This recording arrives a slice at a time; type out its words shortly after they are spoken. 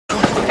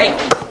Hey!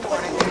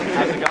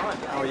 How's it going?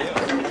 How are you?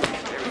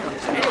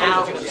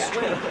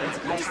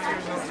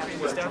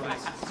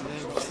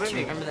 Do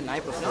you remember the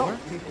night before? No,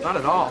 not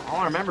at all. All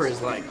I remember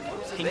is, like,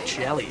 pink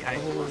jelly.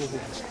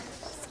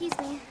 Excuse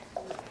me.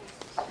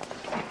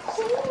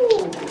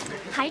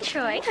 Hi,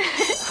 Troy.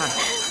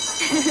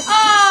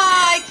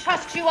 I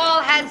trust you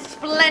all had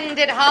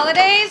splendid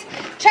holidays.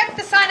 Check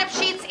the sign-up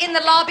sheets in the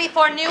lobby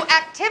for new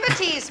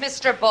activities,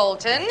 Mr.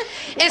 Bolton,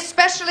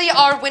 especially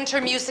our winter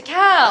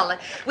musicale.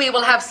 We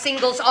will have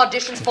singles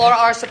auditions for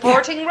our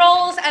supporting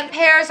roles and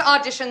pairs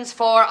auditions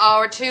for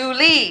our two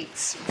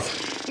leads.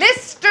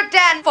 Mr.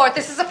 Danforth,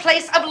 this is a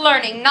place of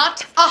learning,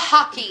 not a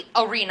hockey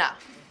arena.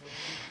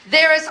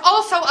 There is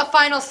also a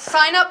final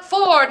sign-up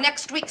for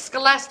next week's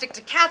Scholastic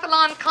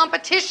Decathlon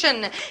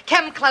competition.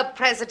 Chem Club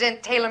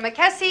President Taylor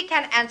McKessie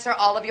can answer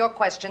all of your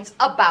questions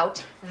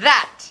about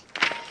that.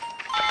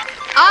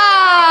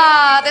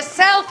 The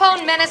cell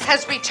phone menace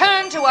has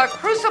returned to our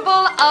crucible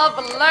of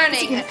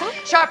learning.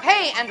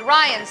 Sharpay and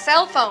Ryan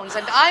cell phones,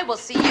 and I will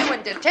see you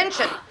in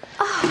detention.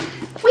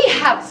 We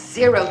have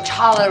zero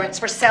tolerance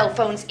for cell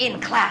phones in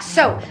class,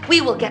 so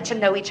we will get to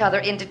know each other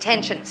in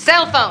detention.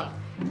 Cell phone.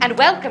 And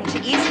welcome to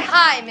East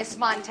High, Miss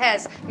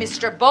Montez.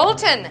 Mr.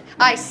 Bolton,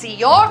 I see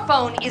your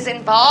phone is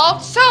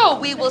involved, so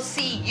we will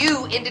see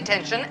you in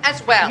detention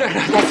as well. No,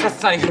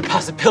 that's not even a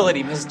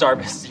possibility, Miss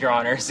Darbus, Your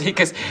Honor. See,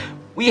 because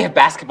we have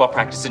basketball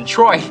practice in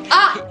Troy.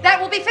 That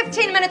will be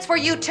 15 minutes for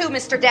you too,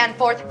 Mr.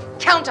 Danforth.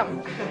 Count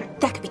them.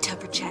 That could be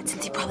tough for Chad,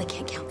 since he probably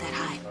can't count that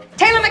high.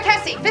 Taylor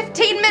McKessie,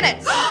 15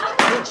 minutes.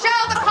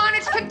 Shall the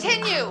carnage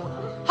continue?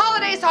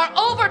 Holidays are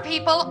over,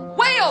 people.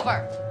 Way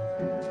over.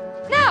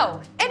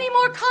 Now, any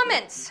more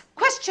comments?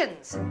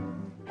 Questions?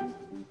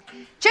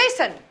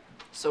 Jason.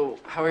 So,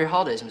 how are your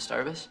holidays, Miss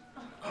Darbus?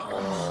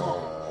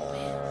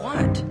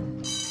 What?